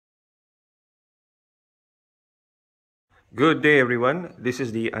Good day everyone, this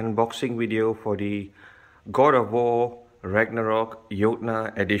is the unboxing video for the God of War Ragnarok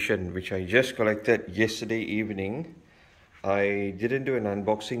Jotnar edition which I just collected yesterday evening. I didn't do an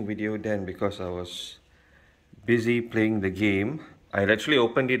unboxing video then because I was busy playing the game. I had actually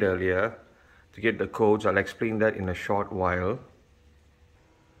opened it earlier to get the codes. I'll explain that in a short while.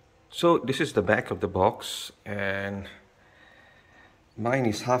 So this is the back of the box, and mine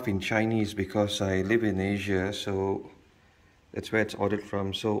is half in Chinese because I live in Asia, so that's where it's ordered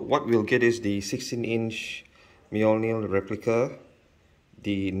from. So what we'll get is the 16-inch Mjolnir replica,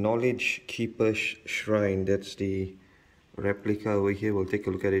 the Knowledge Keeper Shrine. That's the replica over here. We'll take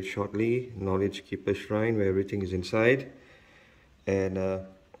a look at it shortly. Knowledge Keeper Shrine, where everything is inside. And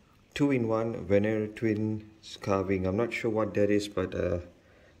 2-in-1 Veneer Twins carving. I'm not sure what that is, but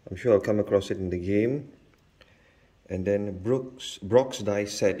I'm sure I'll come across it in the game. And then Brock's die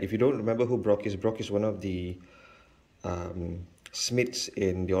set. If you don't remember who Brock is one of the smiths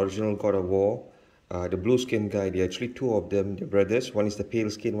in the original God of War. The blue skin guy, there are actually two of them, they're brothers. One is the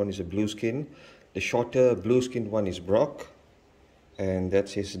pale skin, one is the blue skin. The shorter blue skinned one is Brock, and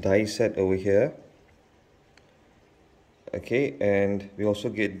that's his die set over here. Okay, and we also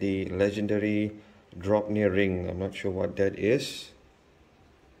get the legendary Draupnir ring. I'm not sure what that is.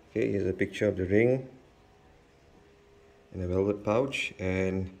 Okay, here's a picture of the ring in a velvet pouch,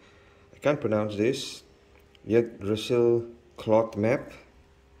 and I can't pronounce this. Yggdrasil cloth map.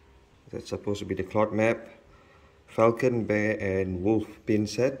 That's supposed to be the cloth map. Falcon, bear, and wolf pin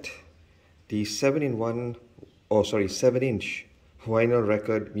set. The 7-inch vinyl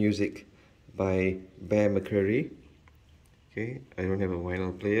record music by Bear McCreary. Okay, I don't have a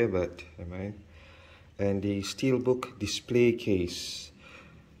vinyl player, but I mind. And the steelbook display case.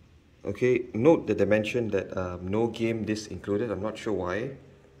 Okay, note that they mentioned that no game disc included. I'm not sure why.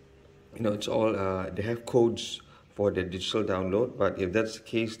 You know, it's all they have codes for the digital download, but if that's the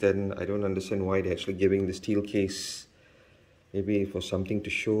case, then I don't understand why they're actually giving the steel case. Maybe for something to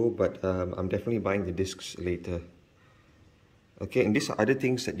show, but I'm definitely buying the discs later. Okay, and these are other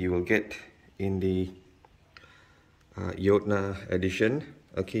things that you will get in the Jotnar edition.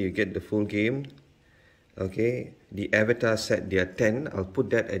 Okay, you get the full game. Okay, the avatar set, there are 10. I'll put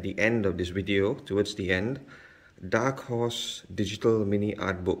that at the end of this video, towards the end. Dark Horse digital mini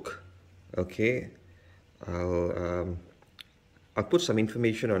art book. Okay, I'll put some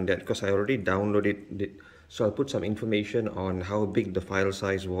information on that because I already downloaded it. So I'll put some information on how big the file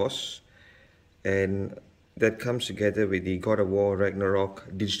size was, and that comes together with the God of War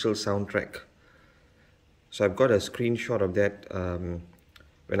Ragnarok digital soundtrack. So I've got a screenshot of that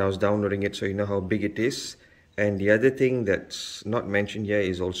when I was downloading it, so you know how big it is. And the other thing that's not mentioned here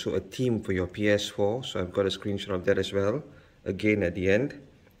is also a theme for your PS4. So I've got a screenshot of that as well, again at the end.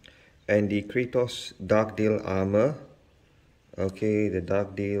 And the Kratos Darkdale armor. Okay, the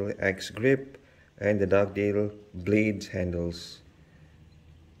Darkdale axe grip and the Darkdale blades handles.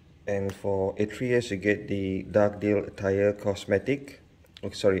 And for Atreus, you get the Darkdale attire cosmetic.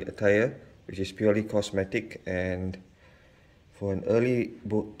 Oh, sorry, attire, which is purely cosmetic. And for an early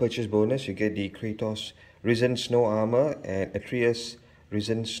purchase bonus, you get the Kratos Risen Snow Armor and Atreus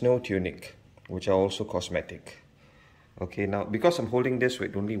Risen Snow Tunic, which are also cosmetic. Okay, now because I'm holding this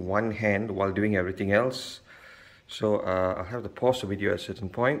with only one hand while doing everything else, so I'll have to pause the video at certain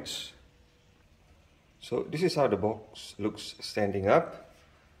points. So this is how the box looks standing up.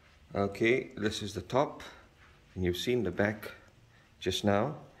 Okay, this is the top, and you've seen the back just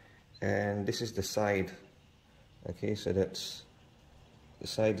now, and this is the side. Okay, so that's the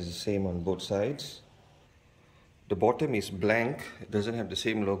side is the same on both sides. The bottom is blank, it doesn't have the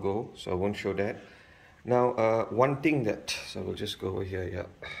same logo, so I won't show that. Now, one thing that, so we'll just go over here, yeah,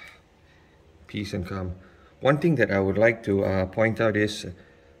 peace and calm. One thing that I would like to point out is,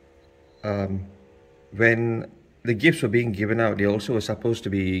 when the gifts were being given out, they also were supposed to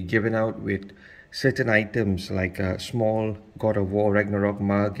be given out with certain items like a small God of War Ragnarok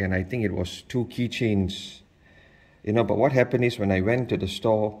mug, and I think it was 2 keychains. You know, but what happened is when I went to the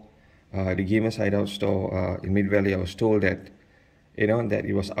store, the Gamers Hideout store in Mid Valley, I was told that, you know, that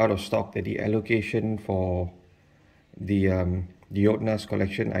it was out of stock, that the allocation for the Jotnar's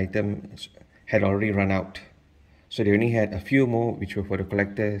collection items had already run out. So they only had a few more which were for the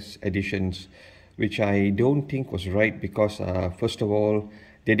collector's editions, which I don't think was right because first of all,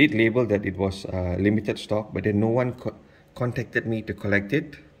 they did label that it was limited stock, but then no one contacted me to collect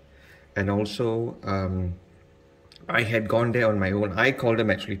it. And also, I had gone there on my own. I called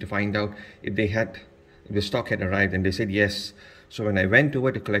them actually to find out if the stock had arrived, and they said yes. So when I went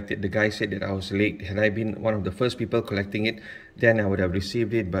over to collect it, the guy said that I was late. Had I been one of the first people collecting it, then I would have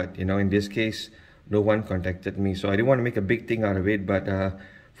received it. But you know, in this case, no one contacted me. So I didn't want to make a big thing out of it, but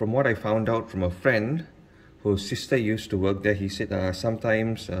from what I found out from a friend whose sister used to work there, he said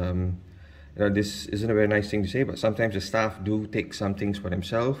sometimes, this isn't a very nice thing to say, but sometimes the staff do take some things for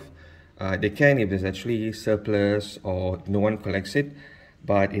themselves. They can if there's actually surplus or no one collects it,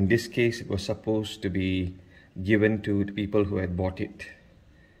 but in this case it was supposed to be given to the people who had bought it.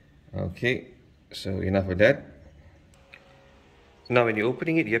 Okay, so enough of that. Now when you're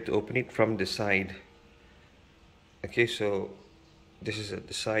opening it, you have to open it from the side. Okay, so this is at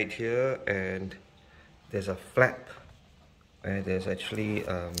the side here, and there's a flap and there's actually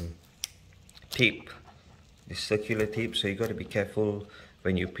tape, this circular tape, so you got to be careful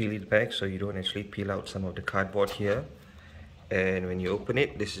when you peel it back so you don't actually peel out some of the cardboard here. And when you open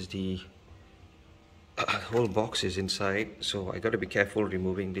it, this is the whole box is inside, so I got to be careful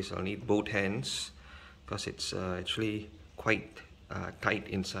removing this. I'll need both hands because it's actually quite tight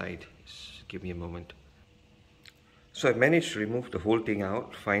inside. Just give me a moment. So I managed to remove the whole thing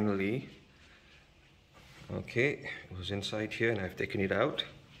out finally. Okay, it was inside here and I've taken it out.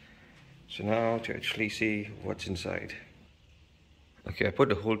 So now to actually see what's inside. Okay, I put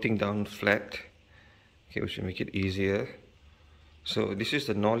the whole thing down flat, okay, which will make it easier. So this is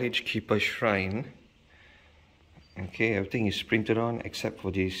the Knowledge Keeper Shrine. Okay, everything is printed on except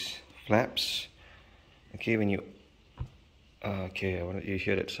for these flaps. Okay, when you okay, I wanted you to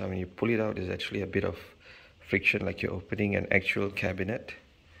hear that sound. When you pull it out, there's actually a bit of friction, like you're opening an actual cabinet.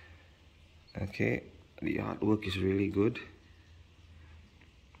 Okay, the artwork is really good.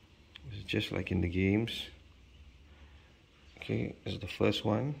 It's just like in the games. Okay, this is the first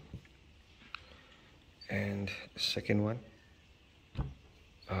one, and the second one.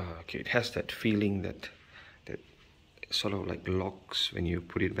 Okay, it has that feeling that sort of like locks when you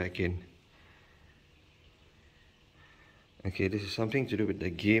put it back in. Okay, this is something to do with the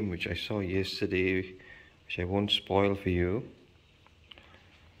game which I saw yesterday, which I won't spoil for you.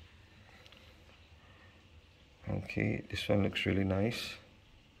 Okay, this one looks really nice.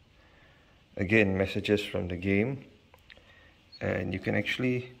 Again, messages from the game, and you can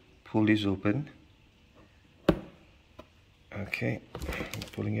actually pull this open. Okay, I'm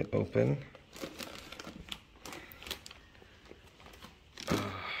pulling it open.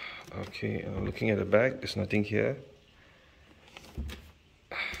 Okay, I'm looking at the back, there's nothing here.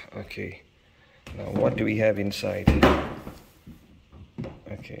 Okay, now what do we have inside?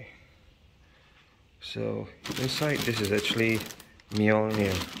 Okay, so inside this is actually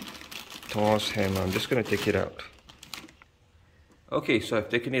Mjolnir, Thor's hammer. I'm just going to take it out. Okay, so I've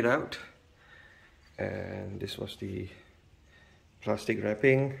taken it out, and this was the plastic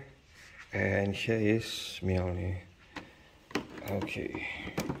wrapping, and here is Mjolnir. Okay,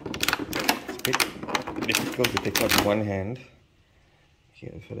 it's a bit difficult to take out with one hand.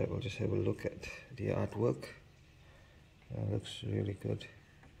 Okay, for that we'll just have a look at the artwork. Looks really good.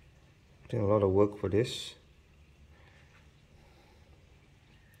 Putting a lot of work for this.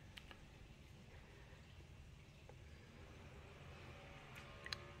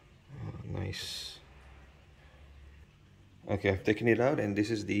 Oh, nice. Okay, I've taken it out, and this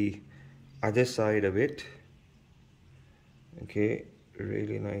is the other side of it. Okay,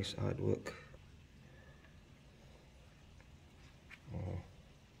 really nice artwork. Oh.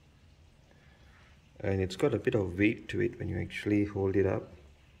 And it's got a bit of weight to it when you actually hold it up.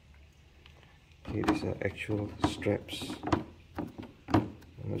 Okay, these are actual straps. I'm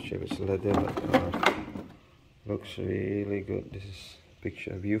not sure if it's leather, but looks really good. This is a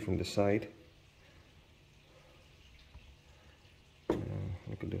picture view from the side.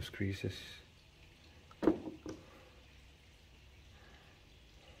 Look at those creases.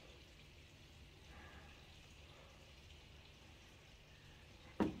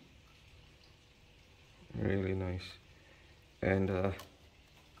 Really nice. And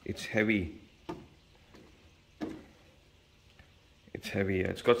it's heavy. It's heavy.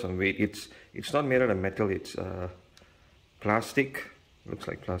 It's got some weight. It's not made out of metal. It's plastic. Looks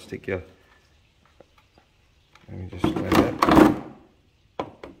like plastic. Yeah. Let me just try that.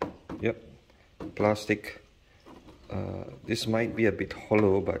 Yep, plastic. This might be a bit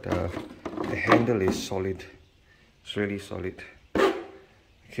hollow, but the handle is solid. It's really solid.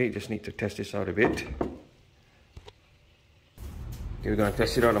 Okay, just need to test this out a bit. Okay, we're gonna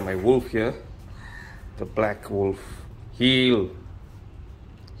test it out on my wolf here. The black wolf. Heel.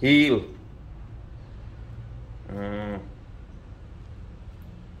 Heel.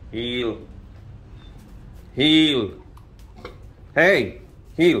 Heel. Heel. Hey,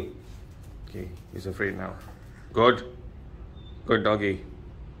 heel. Okay, he's afraid now. Good. Good doggy.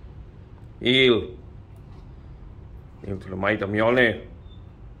 Heel. Heel to the might of Mjolnir.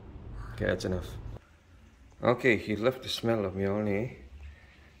 Okay, that's enough. Okay, he loved the smell of Mjolnir.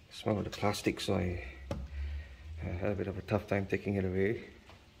 The smell of the plastic, so I had a bit of a tough time taking it away.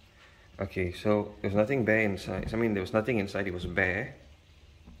 Okay, so there's nothing bare inside. I mean, there was nothing inside, it was bare.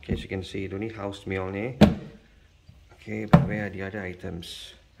 Okay, as you can see, it only housed Mjolnir. Okay, but where are the other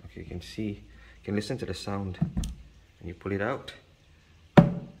items? Okay, you can see, you can listen to the sound. And you pull it out.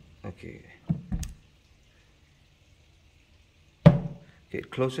 Okay. Okay,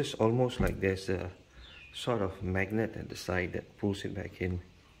 it closes almost like there's a sort of magnet at the side that pulls it back in.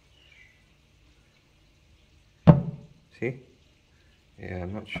 See? Yeah,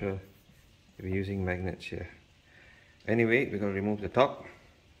 I'm not sure if we're using magnets here. Anyway, we're going to remove the top.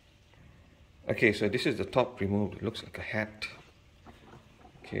 Okay, so this is the top removed. It looks like a hat.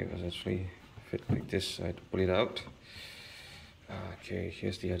 Okay, it was actually fit like this, so I had to pull it out. Okay,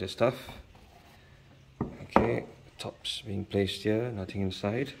 here's the other stuff. Okay, top's being placed here, nothing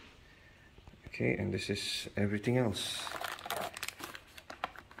inside. Okay, and this is everything else.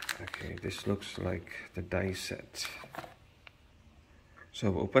 Okay, this looks like the die set. So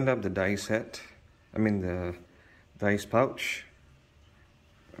I've opened up the die set, the dice pouch.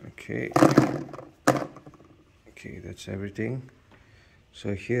 Okay, that's everything.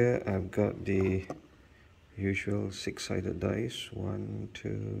 So here I've got the usual 6-sided dice. 1,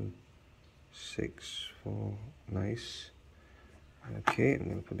 2, 6, 4, nice. Okay, I'm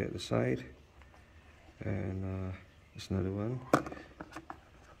gonna put that aside. And there's another one.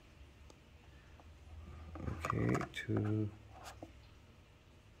 Okay, 2.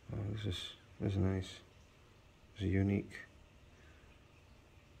 Oh, this is nice. It's unique.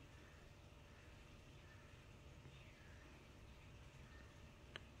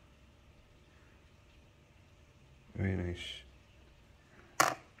 Very nice.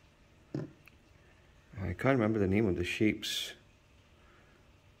 I can't remember the name of the shapes.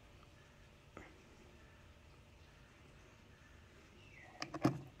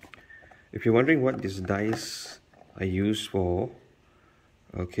 If you're wondering what these dice are used for,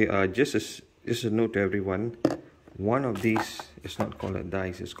 okay, just a note to everyone. One of these is not called a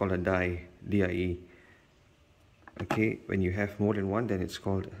dice, it's called a die, D-I-E. Okay, when you have more than one, then it's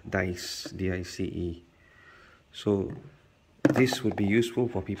called dice, D-I-C-E. So this would be useful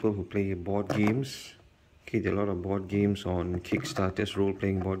for people who play board games. Okay, there are a lot of board games on Kickstarters,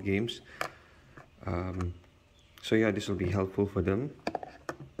 role-playing board games. So yeah, this will be helpful for them.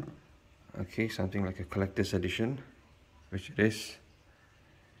 Okay, something like a collector's edition, which it is.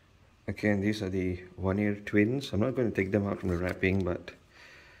 Okay, and these are the one-ear twins. I'm not going to take them out from the wrapping, but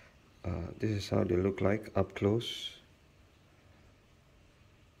this is how they look like up close.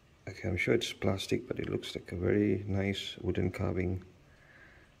 Okay, I'm sure it's plastic, but it looks like a very nice wooden carving.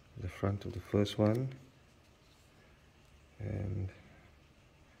 The front of the first one. And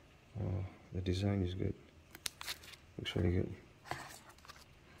oh, the design is good. Looks really good.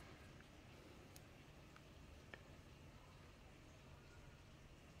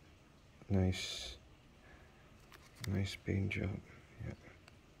 Nice paint job. Yeah.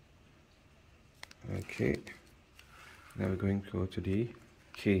 Okay, now we're going to go to the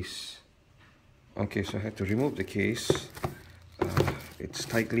case. Okay, so I had to remove the case. It's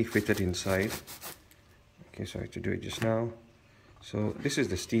tightly fitted inside. Okay, so I had to do it just now. So this is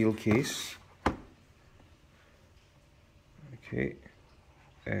the steel case. Okay,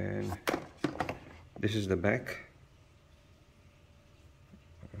 and this is the back.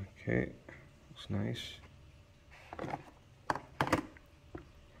 Okay, looks nice.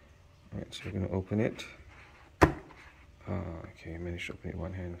 Alright, so we're going to open it. Okay, I managed to open it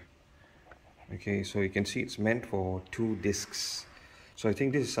one hand. Okay, so you can see it's meant for 2 discs. So I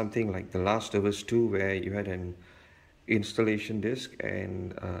think this is something like The Last of Us 2, where you had an installation disc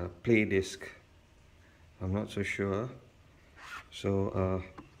and a play disc. I'm not so sure. So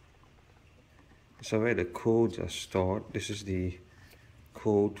where the codes are stored. This is the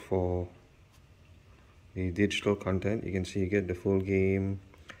code for the digital content. You can see you get the full game,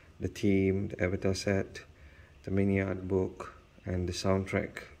 the theme, the avatar set, the mini art book, and the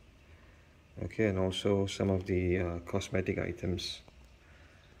soundtrack. Okay, and also some of the cosmetic items.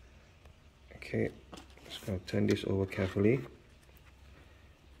 Okay, just going to turn this over carefully.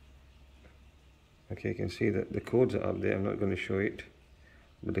 Okay, you can see that the codes are up there. I'm not going to show it,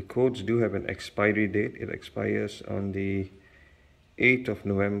 but the codes do have an expiry date. It expires on the 8th of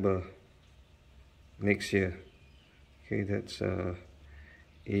November next year. Okay, that's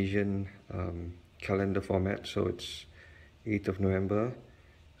Asian calendar format, so it's 8th of November.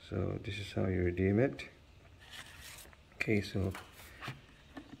 So this is how you redeem it. Okay, so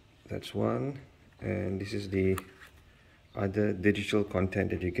that's one, and this is the other digital content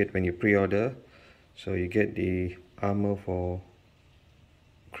that you get when you pre-order. So you get the armor for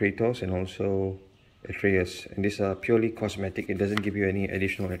Kratos and also Atreus, and these are purely cosmetic. It doesn't give you any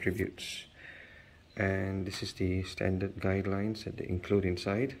additional attributes. And this is the standard guidelines that they include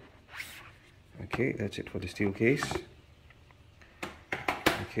inside. Okay, that's it for the steel case.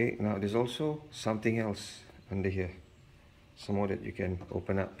 Okay, now there's also something else under here, some more that you can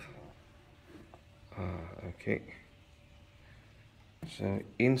open up. Okay, so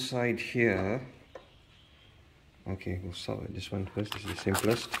inside here, okay, we'll start with this one first. This is the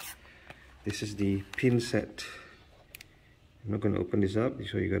simplest. This is the pin set. I'm not going to open this up.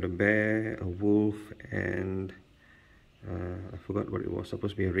 So you got a bear, a wolf, and I forgot what it was.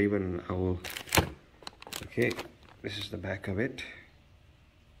 Supposed to be a raven and an owl. Okay, this is the back of it.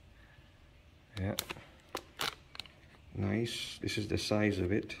 Yeah, nice. This is the size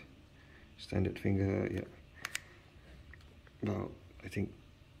of it. Standard finger. Yeah, about I think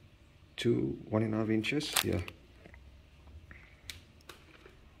 1.5 inches. Yeah.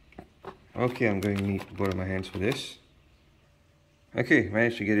 Okay, I'm going to need both of my hands for this. Okay,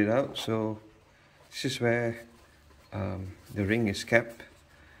 managed to get it out. So this is where the ring is kept,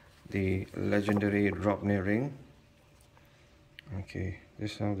 the legendary Jotnar ring. Okay,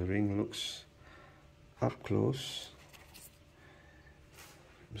 this is how the ring looks up close.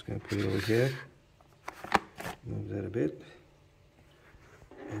 I'm just going to put it over here, move that a bit,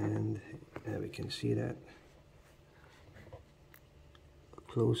 and there we can see that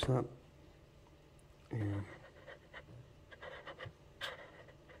close up. Yeah.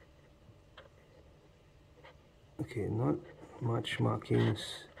 Okay, not much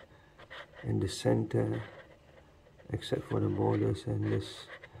markings in the center except for the borders, and there's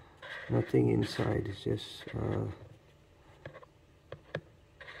nothing inside. It's just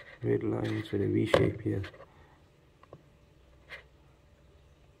red lines with a V shape here.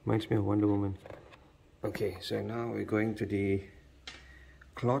 Reminds me of Wonder Woman. Okay, so now we're going to the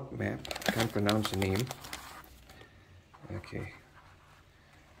cloth map. I can't pronounce the name. Okay.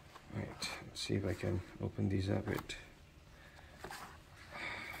 Right, let's see if I can open these up with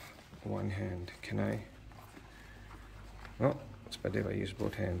one hand. Can I? Oh, it's better if I use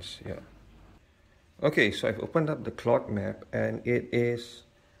both hands. Yeah. Okay, so I've opened up the cloth map and it is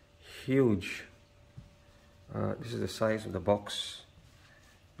huge. This is the size of the box.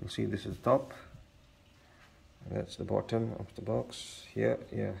 You'll see this is the top. And that's the bottom of the box here.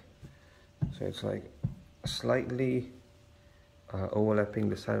 Yeah. So it's like slightly overlapping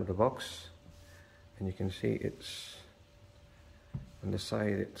the side of the box, and you can see it's on the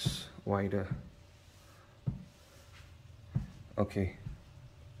side it's wider. Okay,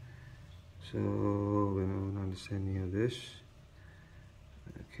 so we don't understand any of this.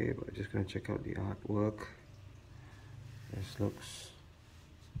 Okay, but we're just going to check out the artwork. This looks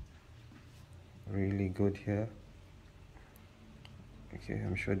really good here. Okay,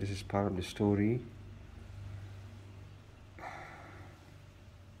 I'm sure this is part of the story.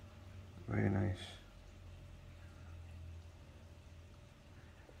 Very nice.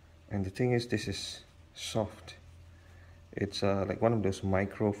 And the thing is, this is soft. It's like one of those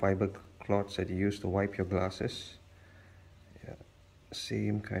microfiber cloths that you use to wipe your glasses. Yeah,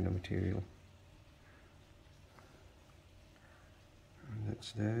 same kind of material. And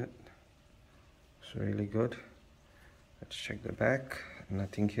that's that. It's really good. Let's check the back.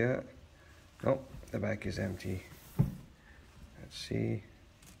 Nothing here. No, the back is empty. Let's see.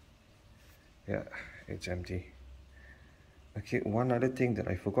 Yeah, it's empty. Okay, one other thing that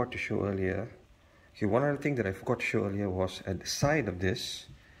I forgot to show earlier. Was at the side of this,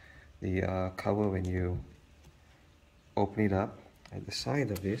 the cover, when you open it up, at the side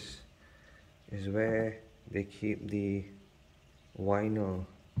of this is where they keep the vinyl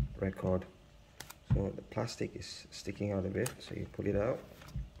record. So the plastic is sticking out a bit, so you pull it out.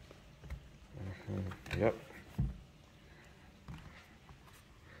 Yep.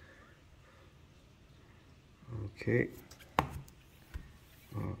 Okay.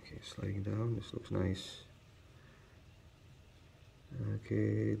 Okay, sliding down. This looks nice.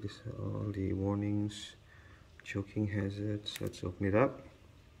 Okay, these are all the warnings, choking hazards. Let's open it up.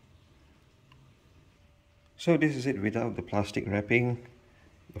 So this is it without the plastic wrapping.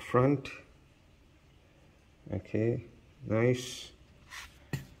 The front. Okay, nice.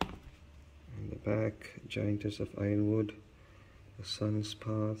 And the back, Giantess of Ironwood, The Sun's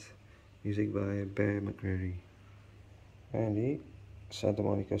Path, music by Bear McCreary. And the Santa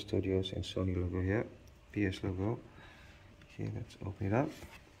Monica Studios and Sony logo here, PS logo. Okay, let's open it up.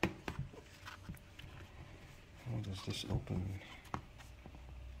 How does this open?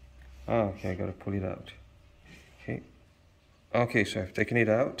 Oh, okay, I gotta pull it out. Okay. Okay, so I've taken it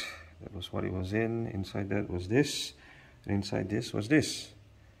out. That was what it was in. Inside that was this, and inside this was this.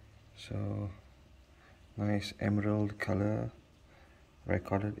 So nice emerald color,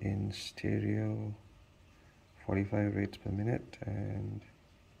 recorded in stereo, 45 rates per minute, and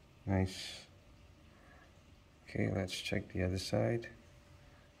nice. Okay, let's check the other side.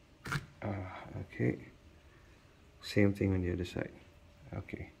 Okay, same thing on the other side.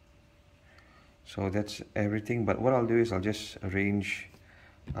 Okay, so that's everything, but what I'll do is I'll just arrange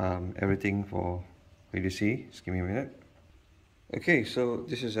everything for you to see. Just give me a minute. Okay, so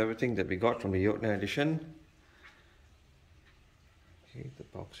this is everything that we got from the Jotnar edition. Okay, the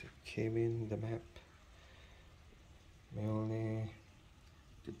box it came in, the map, Mjolnir,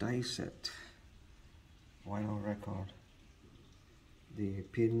 the die set, vinyl record, the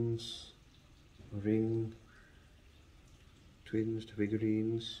pins, ring, twins, the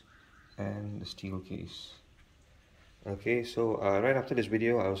figurines, and the steel case. Okay, so right after this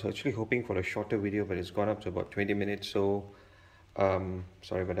video, I was actually hoping for a shorter video, but it's gone up to about 20 minutes, so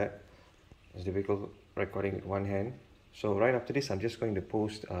sorry about that. It's difficult recording with one hand. So right after this, I'm just going to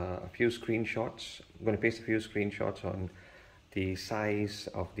post a few screenshots. I'm going to paste a few screenshots on the size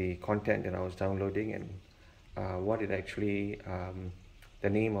of the content that I was downloading and what it actually, the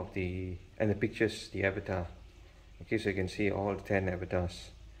name of the, and the pictures, the avatar. Okay, so you can see all 10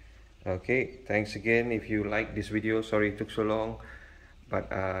 avatars. Okay, thanks again. If you like this video, sorry it took so long, but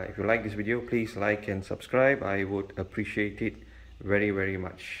if you like this video, please like and subscribe. I would appreciate it very, very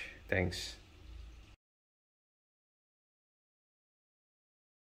much. Thanks.